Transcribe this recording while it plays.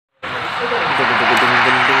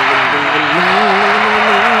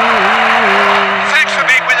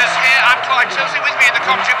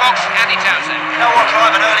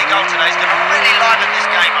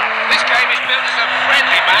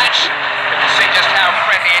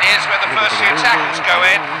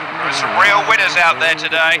win. There are some real winners out there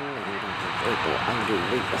today.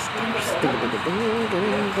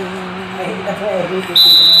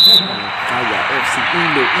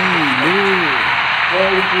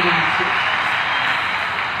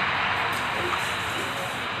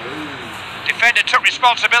 Defender took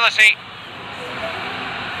responsibility.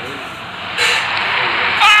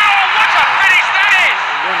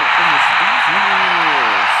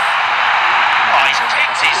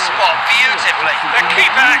 Beautifully. The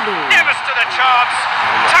keeper never stood a chance.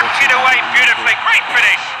 Tucked it away beautifully. Great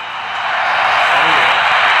finish.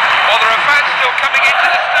 Well, there are fans still coming into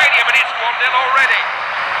the stadium and it's 1-0 already.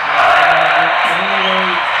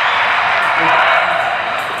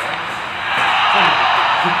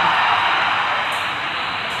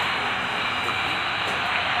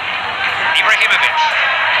 Ibrahimovic.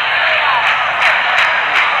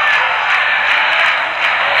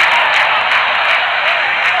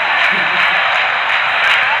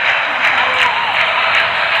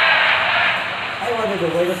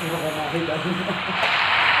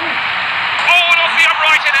 Oh, off the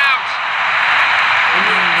upright and out.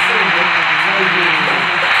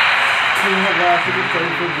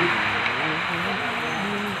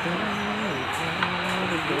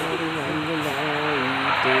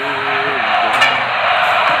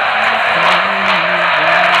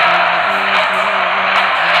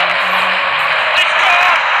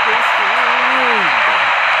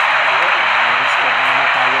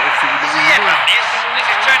 This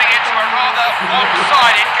is turning into a rather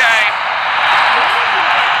one-sided game.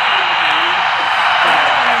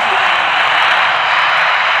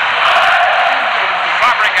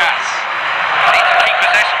 Fabregas need to keep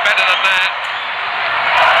possession better than that.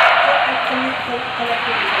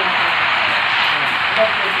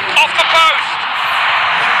 Off the post.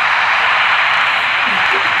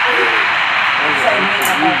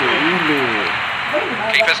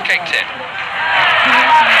 Keeper's kicked it.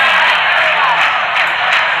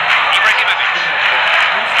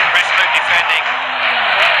 Resolute defending.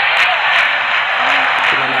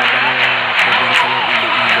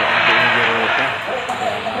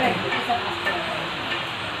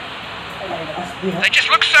 They just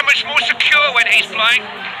look so much more secure when he's playing.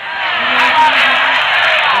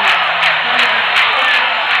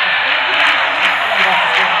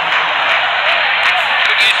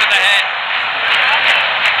 Good use of the head.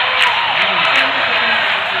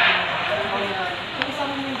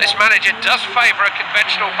 This manager does favour a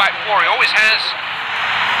conventional back four, he always has.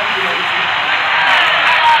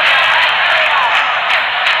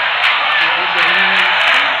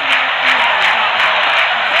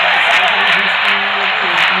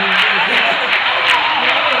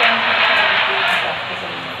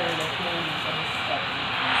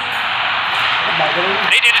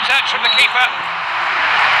 Needed a touch from the keeper.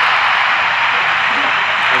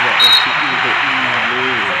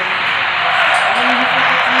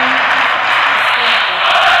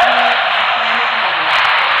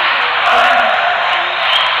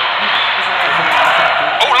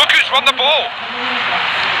 Won the ball.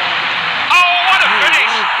 Oh, what a finish!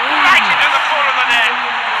 Right into the corner of the net.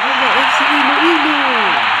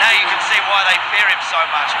 Now you can see why they fear him so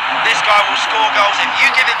much. This guy will score goals. If you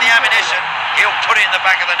give him the ammunition, he'll put it in the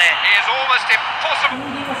back of the net. It is almost impossible.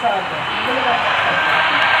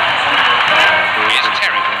 Here's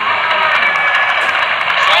Terry.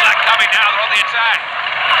 Saw that coming now, they're on the attack.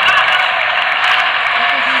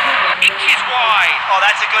 Inches wide. Oh,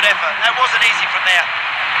 that's a good effort. That wasn't easy from there.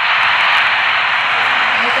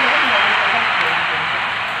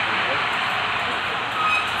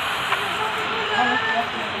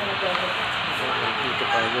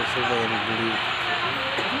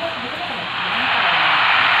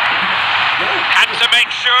 Had to make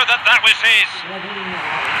sure that that was his.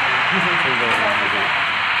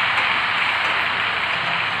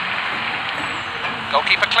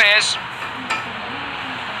 Goalkeeper clears.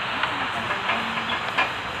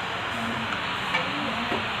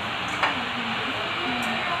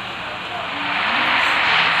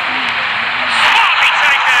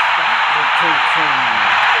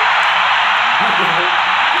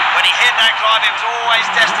 When he hit that drive, it was always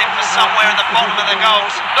destined for somewhere at the bottom of the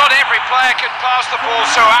goals. Not every player can pass the ball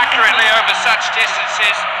so accurately over such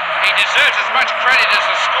distances. He deserves as much credit as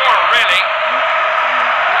the scorer, really.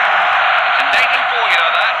 It's a dangerous ball, you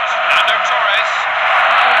know that. Fernando Torres.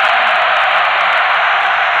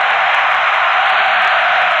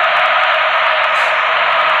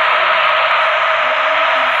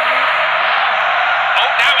 Oh,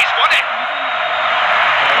 now he's won it.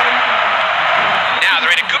 Now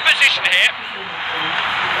they're in a good position here.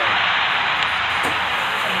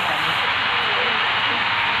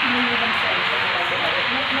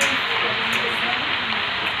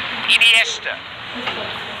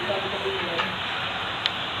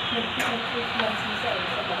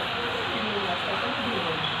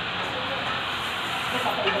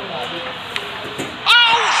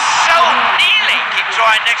 Oh, so nearly. Keep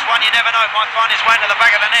trying, next one, you never know. Might find his way into the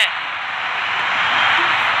back of the net.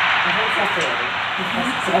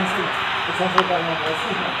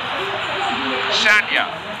 Sanya.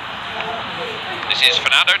 This is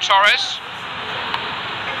Fernando Torres.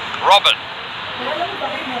 Robin.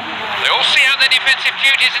 They all see out their defensive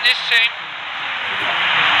duties in this team.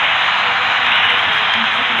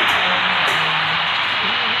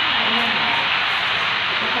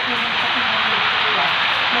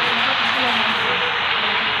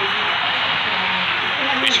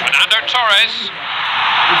 It's Fernando Torres.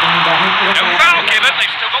 No foul given,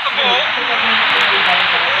 they've still got the ball.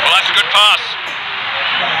 Well, that's a good pass.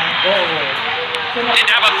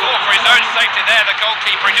 Didn't have a thought for his own safety there, the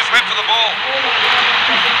goalkeeper, he just went for the ball.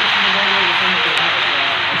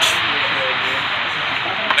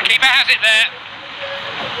 The keeper has it there.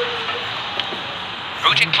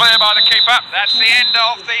 Booted clear by the keeper. That's the end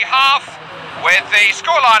of the half, with the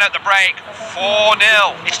scoreline at the break,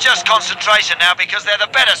 4-0. It's just concentration now because they're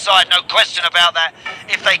the better side, no question about that.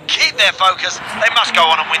 If they keep their focus, they must go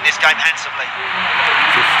on and win this game handsomely.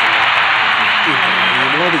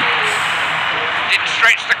 Didn't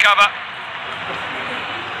stretch the cover.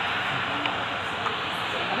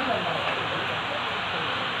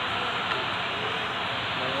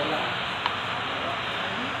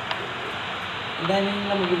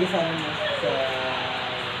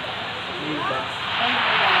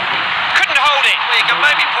 Couldn't hold it. Well, you can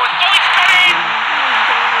maybe point. Oh, it's got in!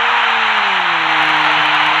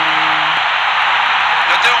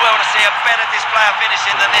 You'll do well to see a better display of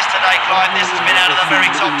finishing than this today, Clive. This has been out of the very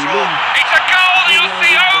top drawer. It's a goal that you'll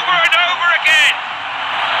see over and over again.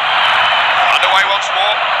 Underway once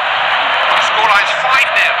more. The scoreline's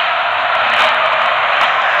 5-0.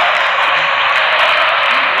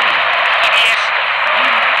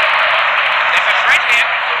 There's a threat here.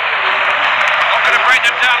 Not going to break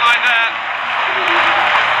them down like that.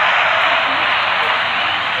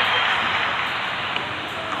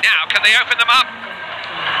 Now, can they open them up?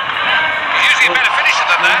 Usually a better finisher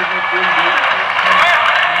than that.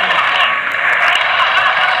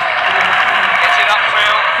 Gets it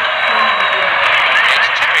upfield. It's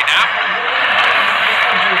Terry now.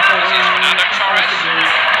 This is Fernando Torres.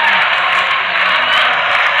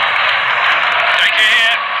 Danger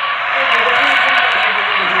here.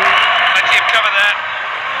 Plenty of cover there.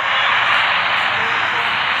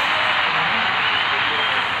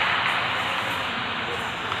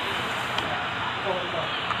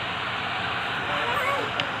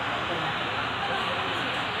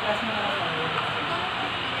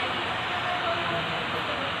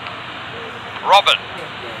 Robin.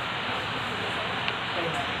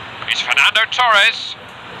 It's Fernando Torres.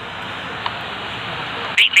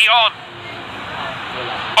 Neatly on.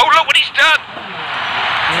 Oh, look what he's done.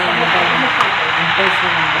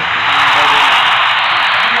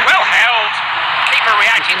 Well held. Keeper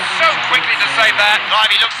reacted so quickly to save that. Clive,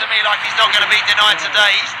 he looks to me like he's not going to be denied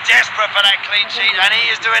today. He's desperate for that clean sheet, and he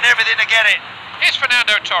is doing everything to get it. Here's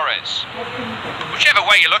Fernando Torres. Whichever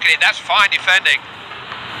way you look at it, that's fine defending.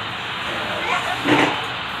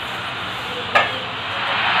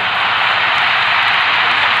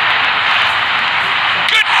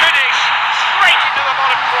 Good finish, straight into the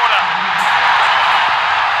bottom corner.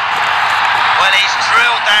 Well, he's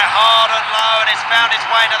drilled that hard and low, and it's found its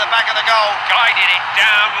way into the back of the goal. Guided it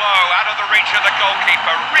down low, out of the reach of the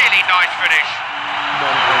goalkeeper. Really nice finish.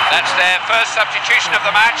 That's their first substitution of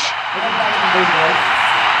the match.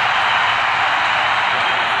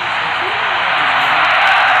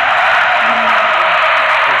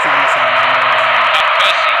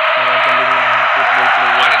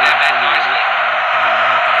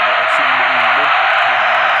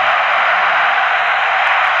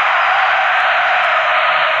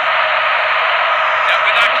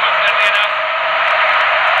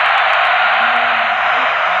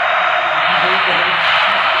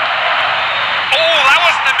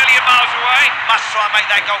 Must try and make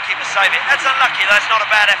that goalkeeper save it. That's unlucky, that's not a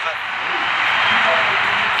bad effort.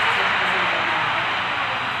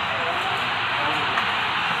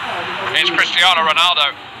 Here's Cristiano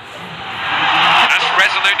Ronaldo. That's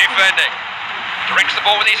resolute defending. Directs the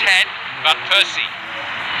ball with his head. Van Persie.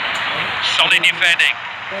 Solid defending.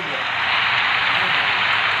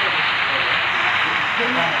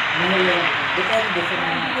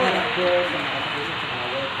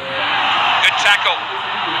 Good tackle.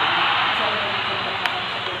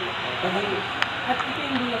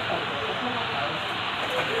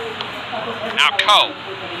 Now Cole.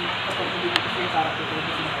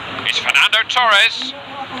 It's Fernando Torres.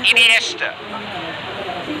 Iniesta.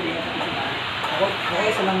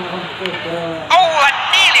 Oh,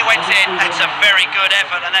 went in. That's a very good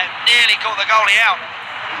effort, and that nearly caught the goalie out.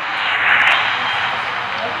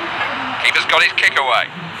 Keeper's got his kick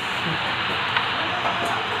away.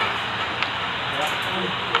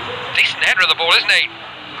 Decent header of the ball, isn't he?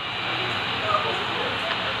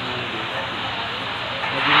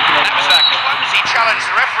 That was a clumsy challenge.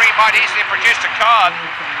 The referee might easily have produced a card.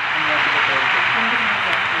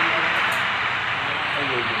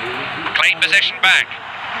 Clean possession back.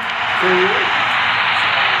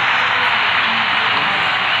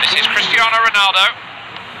 This is Cristiano Ronaldo.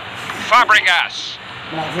 Fabregas.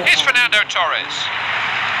 Here's Fernando Torres.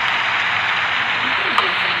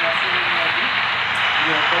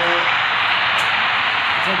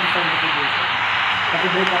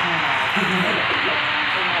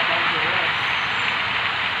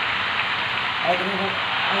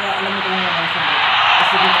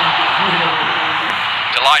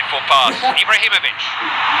 Delightful pass, Ibrahimovic,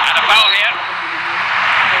 and a foul here.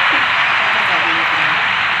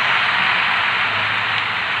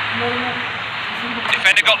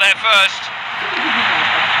 Defender got there first.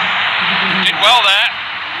 Did well there.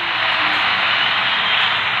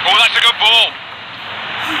 Oh, that's a good ball.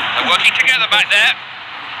 They're working together back there.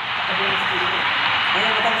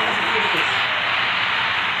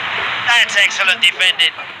 That's excellent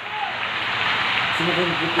defending.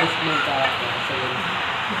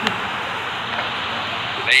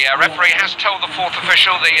 The referee has told the fourth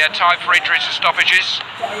official the time for injuries and stoppages.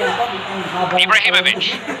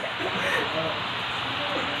 Ibrahimovic.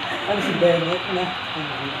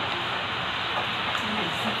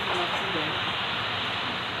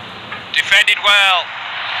 Defended well.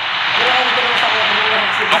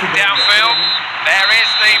 Knocked downfield. There is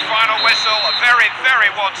the final whistle. A very, very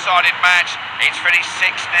one-sided match. It's finished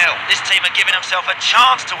 6-0. This team are giving themselves a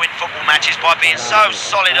chance to win football matches by being so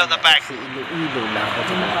solid at the back. Si Iloilo lang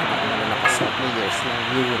kasi nakalakas na players ng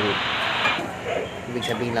Europe. Ibig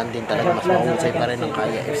sabihin lang din talaga mas mahusay pa rin ang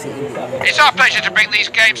kaya FC Iloilo. It's our pleasure to bring these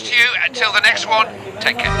games to you. Until the next one,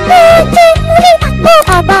 take care.